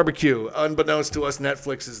this barbecue. Unbeknownst to us,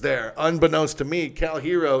 Netflix is there. Unbeknownst to me, Cal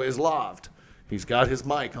Hero is loved. He's got his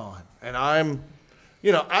mic on, and I'm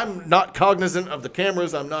not cognizant of the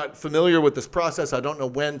cameras. I'm not familiar with this process. I don't know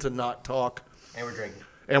when to not talk. And we're drinking.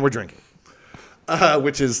 And we're drinking.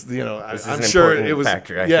 Which is, This is I'm an sure important it was.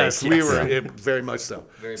 factor, I yes, think. we Yes. were very much so.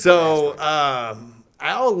 Very So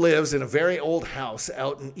Al lives in a very old house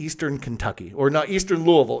out in eastern Kentucky, or not eastern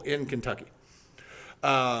Louisville, in Kentucky.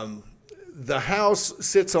 The house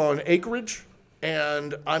sits on acreage,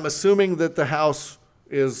 and I'm assuming that the house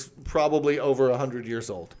is probably over 100 years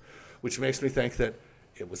old, which makes me think that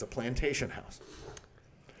it was a plantation house.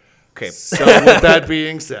 Okay. So with that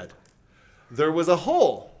being said, there was a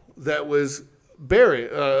hole that was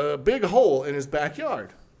buried, a big hole in his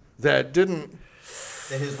backyard that didn't.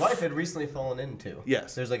 That his wife had recently fallen into.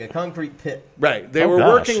 Yes. There's like a concrete pit. Right. They Oh, were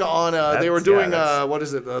gosh. working on. They were doing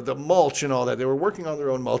that's- the mulch and all that. They were working on their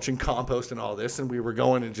own mulch and compost and all this. And we were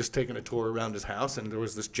going and just taking a tour around his house, and there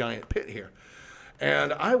was this giant pit here.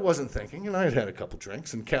 And I wasn't thinking, and I had had a couple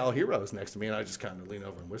drinks, and Cal Hero was next to me, and I just kind of leaned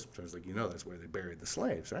over and whispered. I was like, that's where they buried the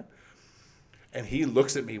slaves, right? And he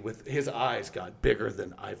looks at me with his eyes got bigger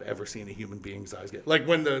than I've ever seen a human being's eyes get. Like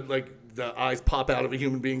when the eyes pop out of a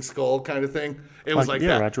human being's skull kind of thing. It was like yeah,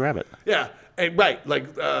 that. Roger Rabbit. Yeah, and right,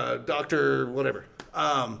 like Dr. whatever.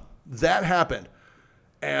 That happened.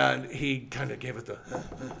 And he kind of gave it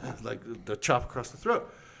the chop across the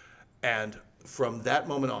throat. And from that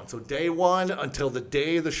moment on, so day one until the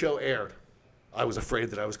day the show aired, I was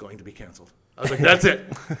afraid that I was going to be canceled. I was like, that's it.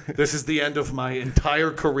 This is the end of my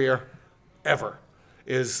entire career ever.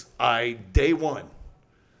 Is I, day one,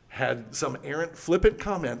 had some errant, flippant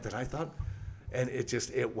comment that I thought, and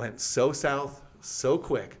it went so south so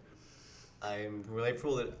quick. I'm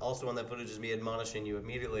grateful that also on that footage is me admonishing you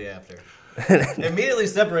immediately after. Immediately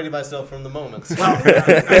separated myself from the moments. Well,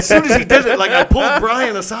 as soon as he did it, I pulled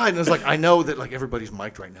Brian aside and was like, I know that everybody's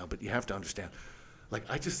mic'd right now, but you have to understand.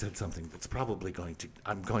 I just said something that's probably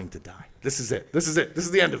I'm going to die. This is it. This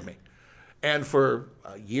is the end of me. And for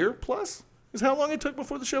a year plus is how long it took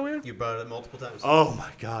before the show aired? You brought it up multiple times. Oh my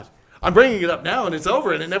God. I'm bringing it up now and it's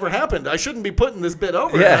over and it never happened. I shouldn't be putting this bit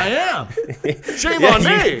over. Yeah. And I am. Shame on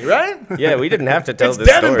me, right? Yeah, we didn't have to tell It's this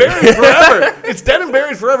dead story. and buried forever. It's dead and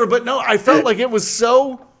buried forever. But no, I felt like it was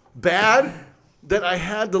so bad that I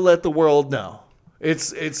had to let the world know.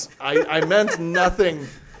 I meant nothing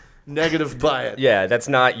negative by it. Yeah, that's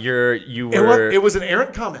not It was an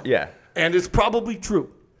errant comment. Yeah. And it's probably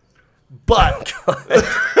true. But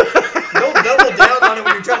Don't double down on it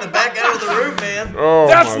when you're trying to back out of the room, man.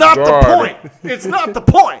 that's not the point. It's not the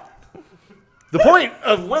point. The point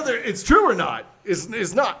of whether it's true or not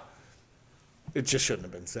is not. It just shouldn't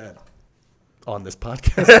have been said on this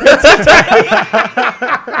podcast.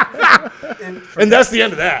 And that's the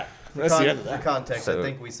end of that. That's the end of For that. context, So- I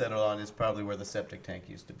think we settled on is probably where the septic tank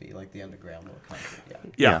used to be, like the underground little concrete. Yeah.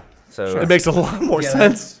 Yeah. So It makes a lot more Yeah,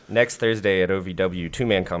 sense. next Thursday at OVW,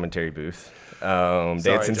 two-man commentary booth. Dance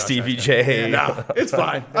and Josh, Stevie I J. No, it's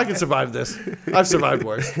fine. I can survive this. I've survived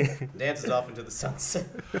worse. Dances off into the sunset.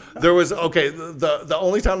 There was the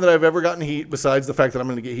only time that I've ever gotten heat, besides the fact that I'm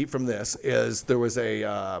going to get heat from this, is there was a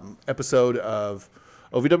episode of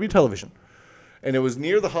OVW television, and it was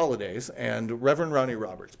near the holidays, and Reverend Ronnie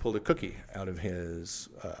Roberts pulled a cookie out of his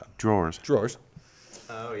Drawers. drawers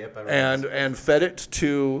Oh, yep. I remember. and fed it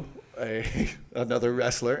to another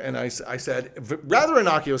wrestler, and I said, rather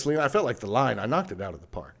innocuously, I felt like the line, I knocked it out of the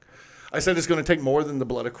park. I said, it's going to take more than the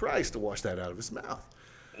blood of Christ to wash that out of his mouth.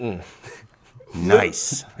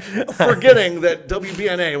 Nice. Forgetting that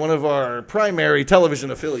WBNA, one of our primary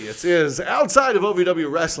television affiliates, is outside of OVW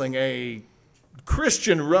Wrestling a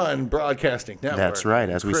Christian-run broadcasting network. That's right,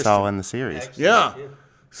 as we saw in the series. Yeah.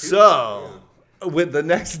 So, with the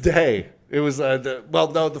next day, it was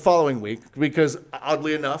the following week, because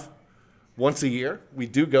oddly enough, once a year we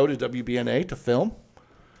do go to WBNA to film,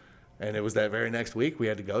 and it was that very next week we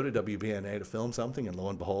had to go to WBNA to film something, and lo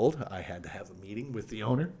and behold, I had to have a meeting with the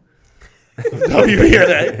owner of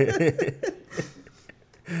WBNA.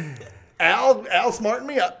 Al smartened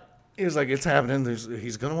me up. He was like, "It's happening.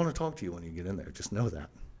 He's gonna want to talk to you when you get in there. Just know that."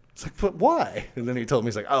 It's like, "But why?" And then he told me,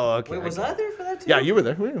 he's like, "Oh, okay." Wait, was I there for that too? Yeah, you were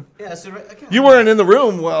there. Yeah. Yeah, so You weren't in the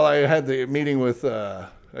room while I had the meeting with,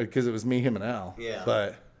 because it was me, him, and Al. Yeah.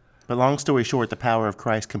 But long story short, the power of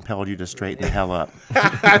Christ compelled you to straighten the hell up.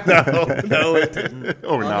 no, it didn't.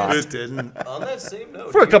 Or not. It didn't. On that same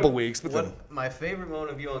note, For a couple weeks, but then. my favorite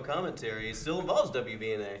moment of you on commentary still involves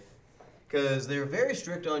WBNA. Because they're very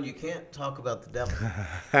strict on you can't talk about the devil.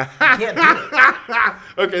 You can't do it.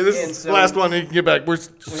 Okay, this And is so- the last one. You can get back. We're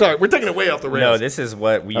sorry. We're taking it way off the rails. No, this is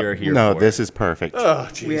what we are here No, for. this is perfect. Oh,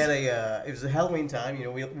 jeez. We had it was a Halloween time. You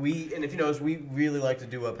know, we and if you notice, we really like to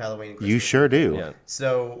do up Halloween and Christmas. You sure do. Yeah.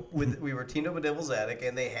 So we were teamed up with Devil's Attic,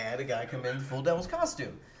 and they had a guy come in full Devil's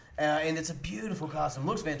costume. And it's a beautiful costume.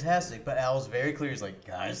 Looks fantastic, but Al was very clear. He's like,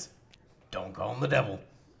 guys, don't call him the devil.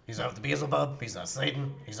 He's not the Beelzebub. He's not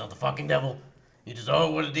Satan. He's not the fucking devil. You just,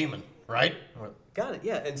 oh, what a demon, right? We're like, got it,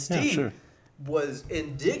 yeah. And Steve sure. was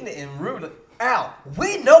indignant and rude. Like, Al,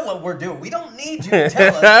 we know what we're doing. We don't need you to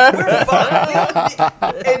tell us. We're fine. We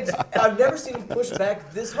don't need-" And I've never seen him push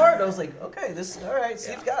back this hard. I was like, okay, all right,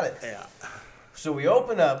 Steve's got it. Yeah. So we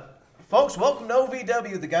open up. Folks, welcome to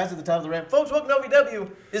OVW. The guys at the top of the ramp. Folks, welcome to OVW.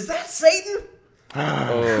 Is that Satan?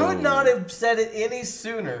 Could not have said it any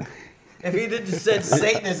sooner if he did just said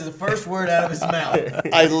Satan as the first word out of his mouth.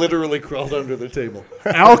 I literally crawled under the table.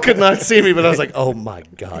 Al could not see me, but I was like, "Oh my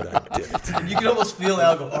god, I did it!" You can almost feel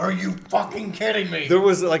Al go, are you fucking kidding me? There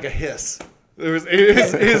was like a hiss. There was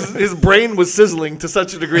his brain was sizzling to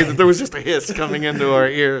such a degree that there was just a hiss coming into our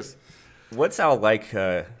ears. What's Al like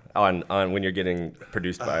on when you're getting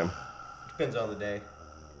produced by him? Depends on the day.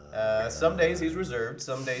 Some days he's reserved.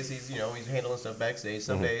 Some days he's handling stuff backstage.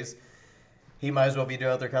 Some days he might as well be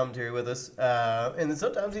doing out their commentary with us. And then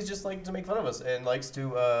sometimes he's just like to make fun of us and likes to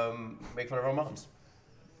make fun of our moms.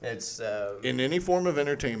 It's In any form of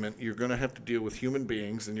entertainment, you're going to have to deal with human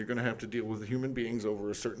beings, and you're going to have to deal with human beings over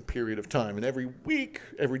a certain period of time. And every week,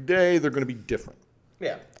 every day, they're going to be different.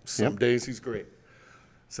 yeah. Some days he's great.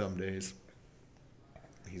 Some days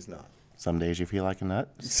he's not. Some days you feel like a nut.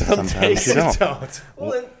 Some Sometimes days you you don't. don't.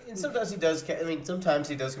 Well, and sometimes he does. Sometimes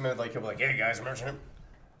he does come in with like he'll be like, "Hey guys, mention him.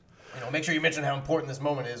 Make sure you mention how important this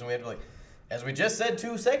moment is." And we have to be like, as we just said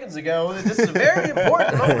 2 seconds ago, this is a very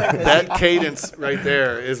important moment. That cadence right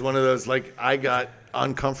there is one of those, like, I got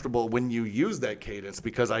uncomfortable when you use that cadence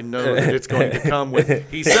because I know that it's going to come with,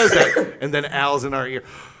 he says that, and then Al's in our ear.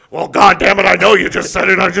 Well, God damn it, I know you just said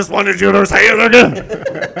it. I just wanted you to say it again.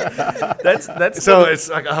 That's So it's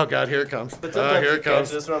like, oh, God, here it comes. But sometimes Here he it comes.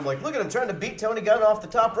 catches us where I'm like, look at him trying to beat Tony Gunn off the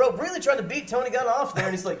top rope. Really trying to beat Tony Gunn off there.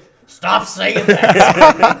 And he's like, stop saying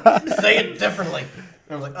that. Say it differently.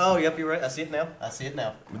 And I'm like, oh, yep, you're right. I see it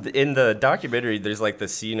now. in the documentary. There's like the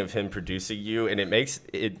scene of him producing you, and it makes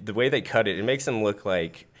it the way they cut it. It makes him look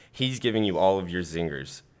like he's giving you all of your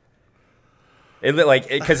zingers. It like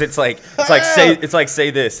because it's like say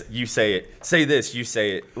this, you say it. Say this, you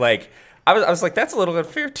say it. Like I was like, that's a little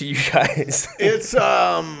unfair to you guys. It's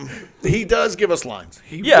he does give us lines.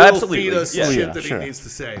 He Yeah, will absolutely. feed us Yeah. shit Yeah, that sure. he needs to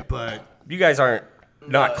say, but You guys aren't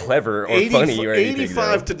not clever or funny or anything.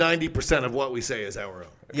 85 though. to 90% of what we say is our own.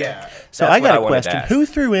 Yeah. So That's I what got I a wanted to question. ask. Who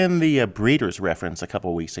threw in the Breeders reference a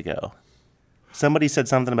couple weeks ago? Somebody said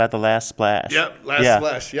something about the last splash. Yep, last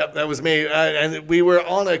splash. Yep, that was me. And we were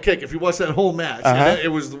on a kick. If you watch that whole match, and it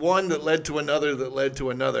was one that led to another that led to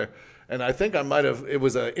another. And I think I might have, it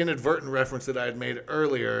was an inadvertent reference that I had made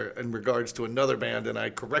earlier in regards to another band, and I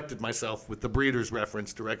corrected myself with the Breeders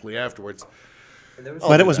reference directly afterwards.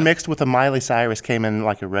 But it was mixed with a Miley Cyrus came in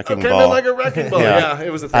like a wrecking Came ball. in like a wrecking ball. Yeah,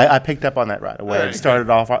 it was a thing. I picked up on that right away. All right. It started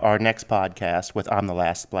off our next podcast with "I'm the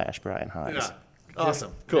Last Splash," Brian Hines. Yeah.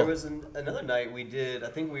 Awesome. There Cool. was another night we did, I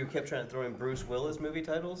think we kept trying to throw in Bruce Willis movie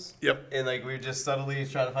titles. Yep. And like we were just subtly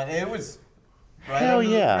trying to find, and it was right Hell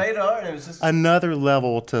under yeah. the radar, and it was just... Another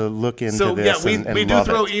level to look into So this. yeah, and we do love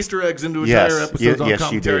throw it. Easter eggs into Yes. entire episodes on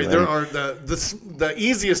Yes, you do. commentary. There And- are the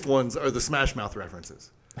easiest ones are the Smash Mouth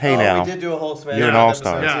references. Hey now, we did do a whole Smash You're an Mouth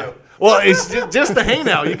all-star. episode, Yeah. too. Well, it's just the hey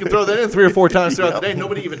now. You can throw that in 3 or 4 times throughout the day.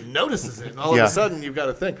 Nobody even notices it. And all of Yeah. a sudden, you've got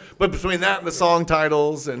to think. But between that and the song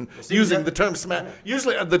titles and using the term smash,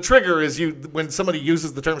 usually the trigger is when somebody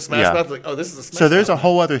uses the term smash Yeah. mouth, like, oh, this is a smash So there's a mouth.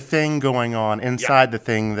 whole other thing going on inside the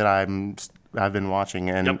thing that I've been watching,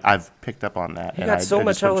 and Yep. I've picked up on that. He and got I so just much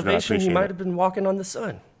want you to know I elevation, he appreciate might it. have been walking on the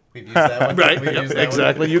sun. We've used that one. Right, We've yep, used that one.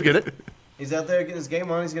 exactly. You get it. He's out there getting his game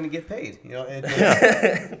on. He's going to get paid. You know,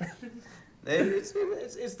 it's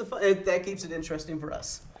the fun. That keeps it interesting for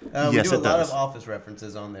us. We Yes, do a it lot does. of office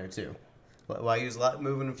references on there too. Well, I use a lot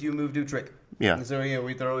moving a few move do trick. Yeah. And so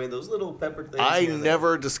we throw in those little pepper things. I here and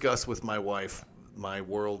never discuss with my wife my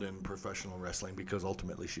world in professional wrestling because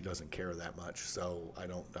ultimately she doesn't care that much, so I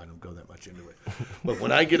don't go that much into it. But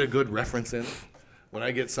when I get a good reference in, when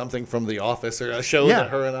I get something from The Office or a show Yeah. that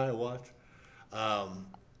her and I watch,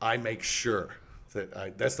 I make sure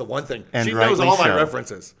that that's the one thing. And She knows rightly all my so.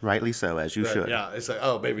 references. Rightly so, as you should. Yeah, it's like,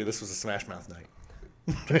 oh baby, this was a Smash Mouth night.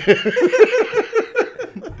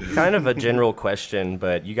 Kind of a general question,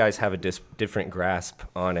 but you guys have a different grasp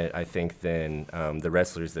on it, I think, than the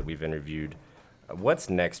wrestlers that we've interviewed. What's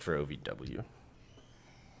next for OVW?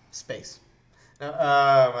 Space. No,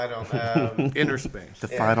 I don't. Inner space. The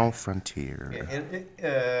final frontier.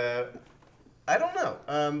 I don't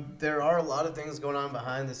know. There are a lot of things going on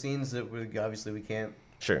behind the scenes that obviously we can't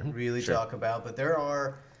Sure. really talk about, but there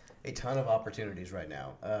are a ton of opportunities right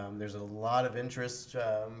now. There's a lot of interest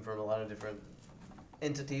from a lot of different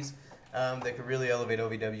entities that could really elevate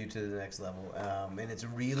OVW to the next level. And it's a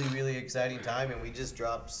really, really exciting time, and we just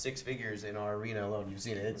dropped 6 figures in our arena alone. You've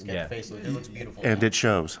seen it. It's got Yeah. the facelift. It looks beautiful. And it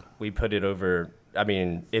shows. We put it over. I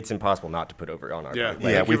mean, it's impossible not to put over on our. Yeah. podcast.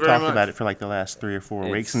 Yeah, Thank you we've very talked much. about it for like the last 3 or 4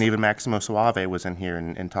 weeks, It's- and even Maximo Suave was in here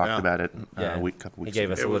and talked Yeah. about it Yeah. a couple He weeks gave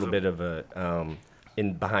ago. us It a was little a- bit of a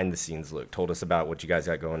in behind the scenes look. Told us about what you guys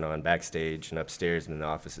got going on backstage and upstairs and in the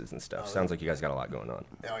offices and stuff. Sounds like you guys got a lot going on.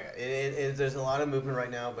 Oh yeah, there's a lot of movement right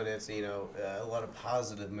now, but it's a lot of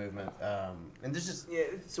positive movement. And there's just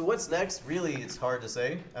so what's next? Really, it's hard to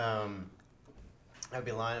say. I'd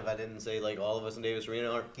be lying if I didn't say like all of us in Davis Arena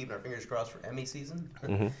are keeping our fingers crossed for Emmy season,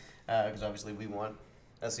 because obviously we want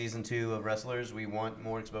a season 2 of Wrestlers. We want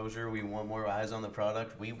more exposure. We want more eyes on the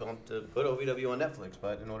product. We want to put OVW on Netflix,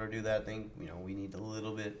 but in order to do that, I think we need a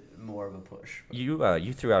little bit more of a push.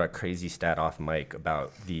 You threw out a crazy stat off mic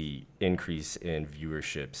about the increase in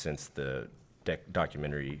viewership since the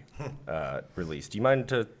documentary release. Do you mind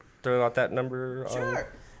to throw out that number? Sure.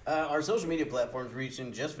 Our social media platforms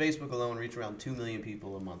reaching just Facebook alone reach around 2 million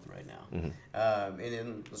people a month right now. And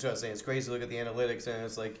then that's what I was saying. It's crazy to look at the analytics and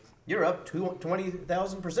it's like you're up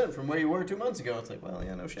 20,000% from where you were 2 months ago. It's like, well,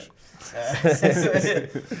 yeah, no shit.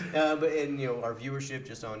 But our viewership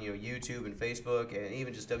just on YouTube and Facebook and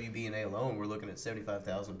even just WBNA alone, we're looking at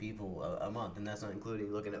 75,000 people a month, and that's not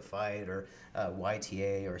including looking at Fight or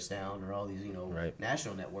YTA or Sound or all these Right.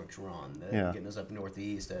 national networks we're on, Yeah. getting us up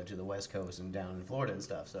northeast to the West Coast and down in Florida and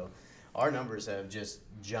stuff. So our numbers have just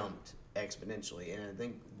jumped exponentially, and I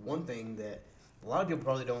think one thing that a lot of people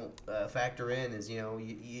probably don't factor in is,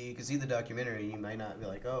 you can see the documentary and you might not be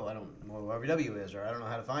like, oh, I don't know what RVW is, or I don't know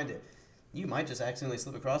how to find it. You might just accidentally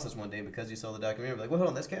slip across this one day because you saw the documentary. Be like, well, hold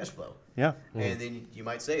on, that's cash flow. Yeah. And then you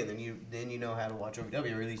might say, and then you know how to watch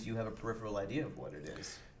OVW, or at least you have a peripheral idea of what it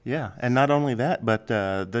is. Yeah, and not only that, but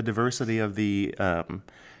the diversity of the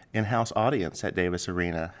in-house audience at Davis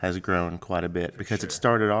Arena has grown quite a bit because it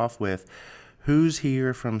started off with who's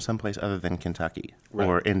here from someplace other than Kentucky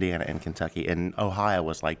or Indiana and Kentucky, and Ohio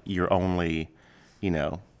was like your only,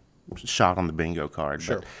 shot on the bingo card.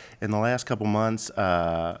 Sure. But in the last couple months,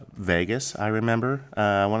 Vegas, I remember.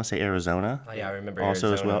 I want to say Arizona. Oh, yeah, I remember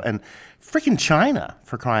also as Arizona. well, and freaking China,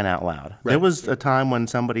 for crying out loud. There was a time when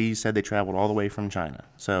somebody said they traveled all the way from China.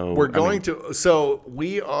 So We're going to. So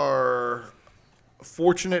we are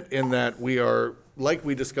fortunate in that we are, like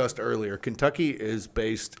we discussed earlier, Kentucky is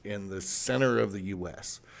based in the center of the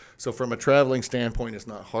U.S. So from a traveling standpoint, it's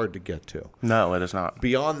not hard to get to. No, it is not.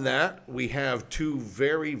 Beyond that, we have 2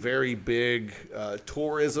 very, very big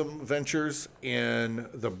tourism ventures in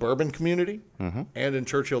the Bourbon community and in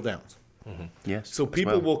Churchill Downs. Yes. So as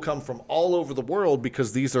people well. will come from all over the world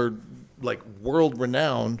because these are like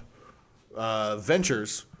world-renowned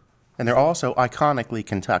ventures. And they're also iconically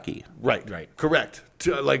Kentucky. Right. Right. Correct.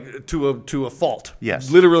 To a fault.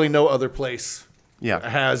 Yes. Literally no other place Yeah.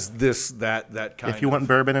 has that kind If you of. want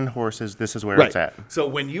bourbon and horses, this is where Right. it's at. So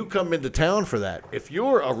when you come into town for that, if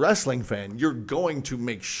you're a wrestling fan, you're going to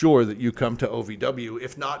make sure that you come to OVW,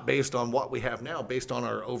 if not based on what we have now, based on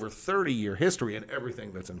our over 30-year history and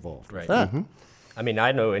everything that's involved with Right. that. I mean,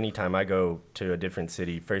 I know anytime I go to a different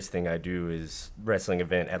city, first thing I do is wrestling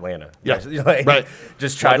event Atlanta. Yeah, Like, right.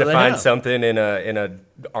 Just try What do to they find have? something in a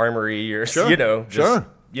armory or Sure, just sure.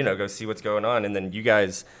 go see what's going on. And then you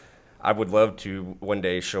guys, I would love to one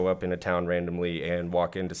day show up in a town randomly and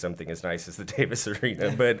walk into something as nice as the Davis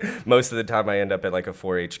Arena. But most of the time, I end up at like a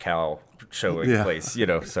 4-H cow showing Yeah. place.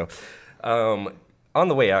 So, on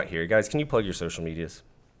the way out here, guys, can you plug your social medias?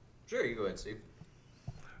 Sure, you go ahead, Steve.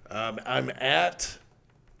 I'm at.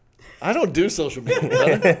 I don't do social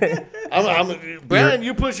media. Brother. Brian,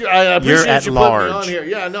 you put your. I appreciate at you putting me large. on here.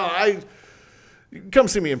 Yeah, no, come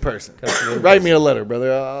see me in person. Write me a letter,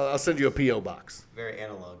 brother. I'll send you a PO box. Very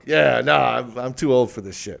analog. Yeah, no, I'm too old for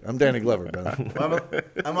this shit. I'm Danny Glover, brother. Well,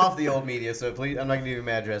 I'm off the old media, so please, I'm not going to give you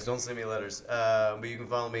my address. Don't send me letters. But you can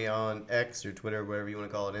follow me on X or Twitter, whatever you want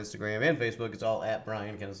to call it, Instagram and Facebook. It's all at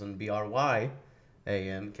Brian Kennison, BryanKenison.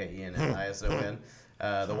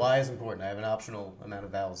 The Y is important. I have an optional amount of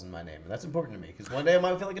vowels in my name, and that's important to me because one day I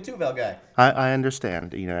might feel like a two-vowel guy. I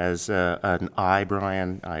understand. As an I,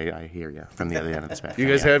 Brian, I hear you from the other end of the spectrum.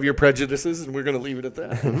 You guys yeah. have your prejudices, and we're going to leave it at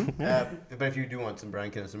that. But if you do want some Brian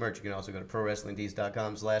Kennison merch, you can also go to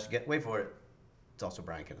prowrestlingtees.com/get. Wait for it. It's also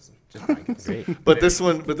Brian Kennison. Just Brian Kennison. But this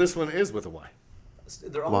one is with a Y.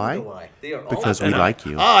 They're all Why? with a Y. They are all Because with we a Y. like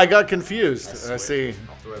you. I got confused. I see.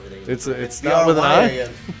 I'll throw everything. It's not with an R-Y I.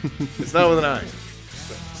 again. It's not with an I.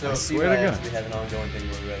 So Steve swear and to I God. actually have an ongoing thing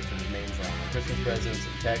where we write each other's names wrong. Like Christmas presents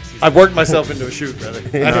and texts. I've worked myself into a shoot, brother. I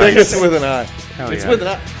think it's with an I. It's yeah. with an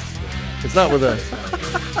I. It's not with a.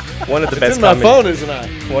 One of the It's best in my phone is an I.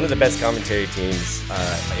 One of the best commentary teams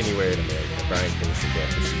anywhere in America. Brian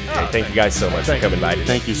Kennison, Thank you guys so much for coming by today.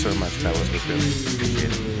 Thank you so much, fellas. We really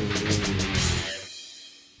appreciate it.